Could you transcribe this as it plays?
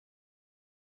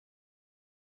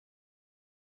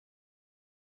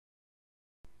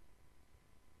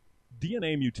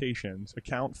DNA mutations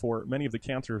account for many of the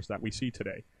cancers that we see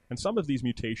today, and some of these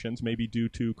mutations may be due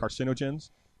to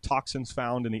carcinogens, toxins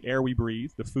found in the air we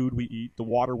breathe, the food we eat, the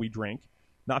water we drink,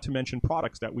 not to mention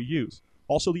products that we use.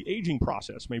 Also, the aging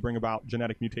process may bring about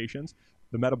genetic mutations,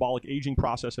 the metabolic aging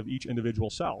process of each individual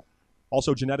cell.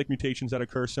 Also, genetic mutations that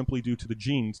occur simply due to the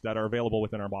genes that are available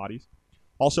within our bodies.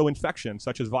 Also, infections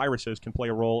such as viruses can play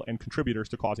a role in contributors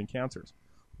to causing cancers.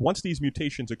 Once these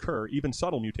mutations occur, even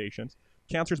subtle mutations,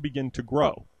 cancers begin to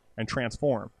grow and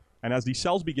transform. And as these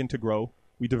cells begin to grow,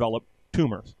 we develop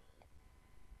tumors.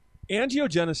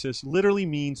 Angiogenesis literally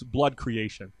means blood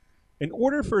creation. In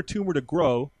order for a tumor to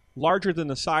grow larger than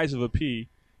the size of a pea,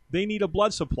 they need a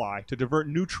blood supply to divert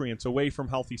nutrients away from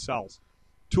healthy cells.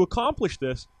 To accomplish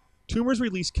this, tumors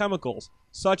release chemicals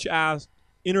such as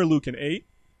interleukin-8,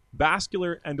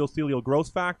 vascular endothelial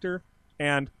growth factor,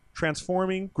 and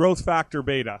transforming growth factor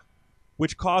beta,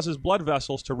 which causes blood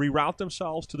vessels to reroute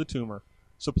themselves to the tumor,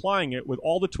 supplying it with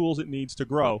all the tools it needs to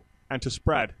grow and to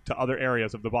spread to other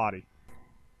areas of the body.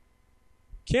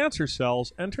 Cancer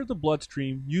cells enter the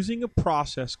bloodstream using a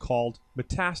process called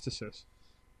metastasis.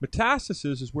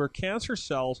 Metastasis is where cancer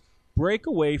cells break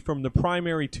away from the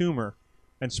primary tumor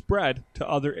and spread to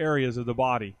other areas of the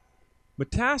body.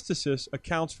 Metastasis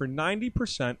accounts for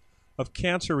 90% of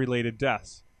cancer-related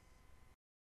deaths.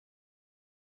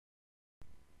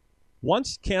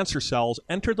 Once cancer cells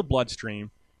enter the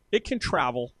bloodstream, it can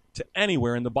travel to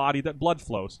anywhere in the body that blood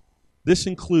flows. This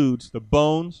includes the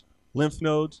bones, lymph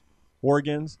nodes,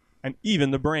 organs, and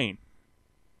even the brain.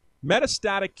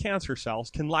 Metastatic cancer cells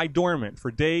can lie dormant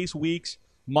for days, weeks,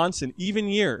 months, and even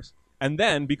years, and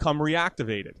then become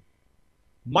reactivated.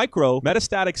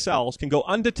 Micrometastatic cells can go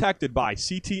undetected by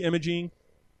CT imaging,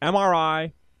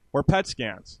 MRI, or PET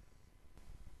scans.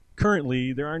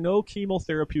 Currently, there are no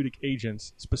chemotherapeutic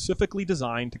agents specifically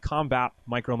designed to combat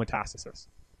micrometastasis.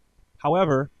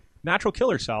 However, natural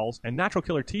killer cells and natural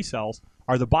killer T cells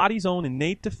are the body's own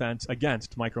innate defense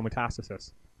against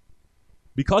micrometastasis.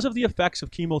 Because of the effects of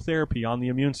chemotherapy on the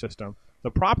immune system,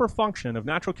 the proper function of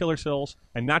natural killer cells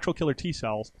and natural killer T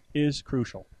cells is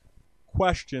crucial.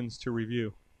 Questions to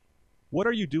review. What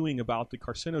are you doing about the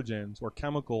carcinogens or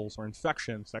chemicals or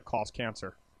infections that cause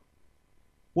cancer?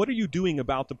 What are you doing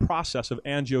about the process of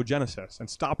angiogenesis and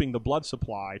stopping the blood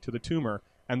supply to the tumor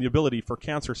and the ability for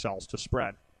cancer cells to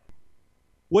spread?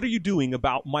 What are you doing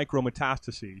about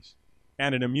micrometastases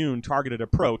and an immune-targeted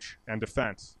approach and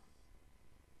defense?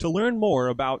 To learn more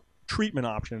about treatment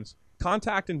options,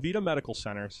 contact Envita Medical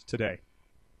Centers today.